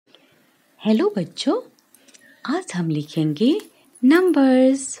Hello बच्चों, आज हम लिखेंगे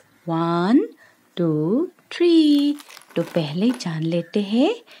नंबर्स 1, 2, 3। तो पहले जान लेते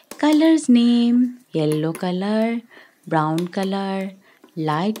हैं colours name. Yellow colour, brown colour,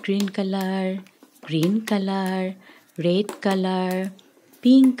 light green colour, red colour,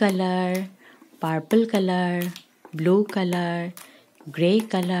 pink colour, purple colour, blue colour, grey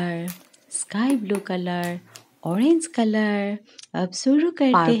colour, sky blue colour, orange colour. अब शुरू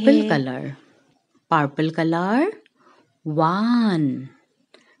करते हैं। Purple colour 1,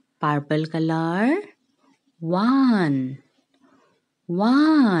 purple colour 1,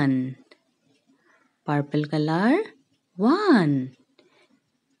 1, purple colour 1।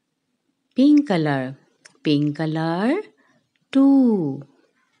 Pink colour 2,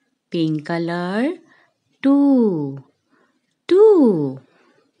 pink colour 2, 2।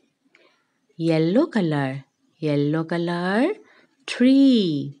 Yellow colour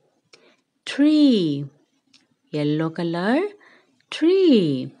 3, 3, yellow colour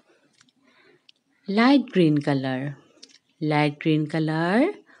 3। Light green colour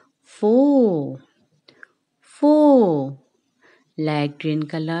 4, 4, light green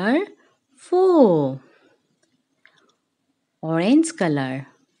colour 4। Orange colour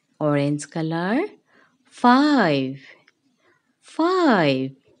 5,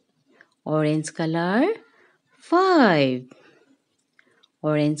 5, orange colour 5,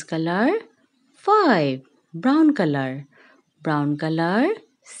 orange colour 5। Brown colour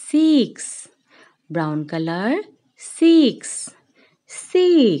 6, brown colour 6,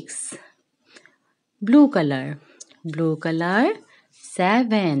 6। Blue colour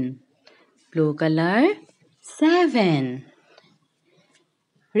 7, blue colour 7।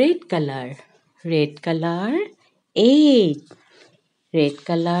 Red colour 8, red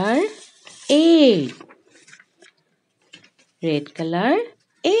colour 8, red colour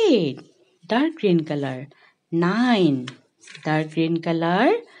 8। Dark green colour 9, dark green colour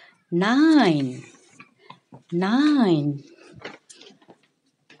 9, 9।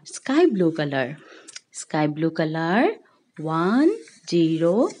 Sky blue colour 1,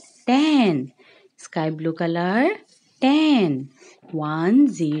 0, 10, sky blue colour 10, 1,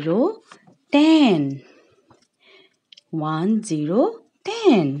 0, 10, 1, 0,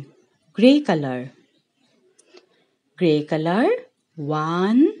 10। Grey colour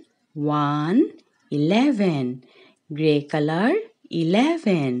 1, 1, 11, grey colour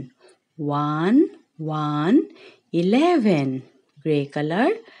 11, 1, 1, 11, grey colour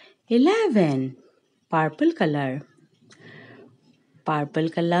 11। Purple colour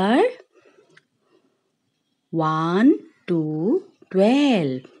 1, 2,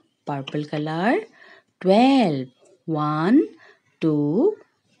 12, purple colour 12, 1, 2,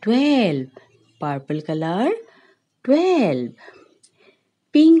 12, purple colour 12।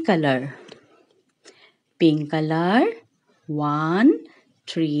 Pink colour 1,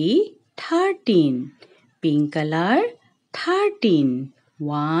 3, 13, pink colour 13,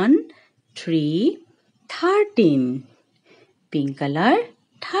 1, 3, 13, pink colour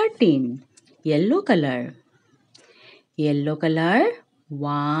 13। Yellow colour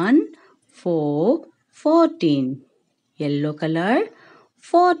 1, 4, 14, yellow colour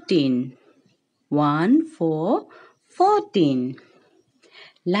 14, 1, 4, 14।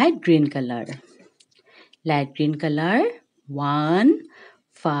 Light green colour 1,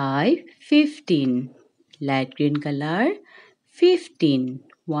 5, 15, light green colour 15,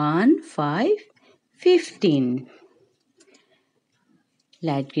 1, 5, 15।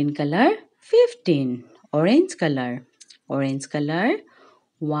 Light green colour 15। Orange colour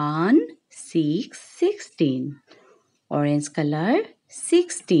 1, 6, 16, orange colour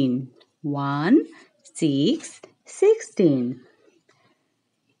 16, 1, 6, 16।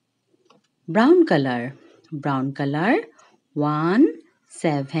 Brown colour 1,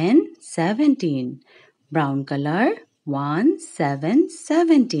 7, 17, brown colour 1, 7,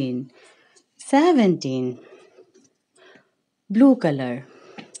 17, 17। Blue colour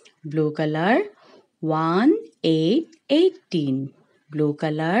 1, 8, 18, blue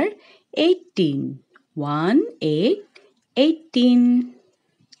colour 18, 1, 8, 18,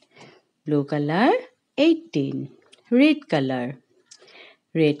 blue colour 18। Red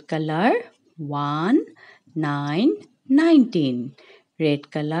colour 1, 9, 19, red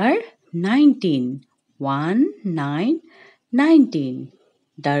colour 19, 1, 9, 19।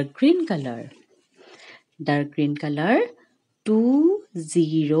 Dark green colour 2,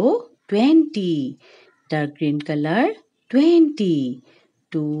 0, 20, dark green colour 20,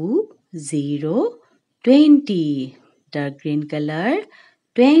 2, 0, 20, dark green colour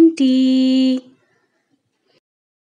 20।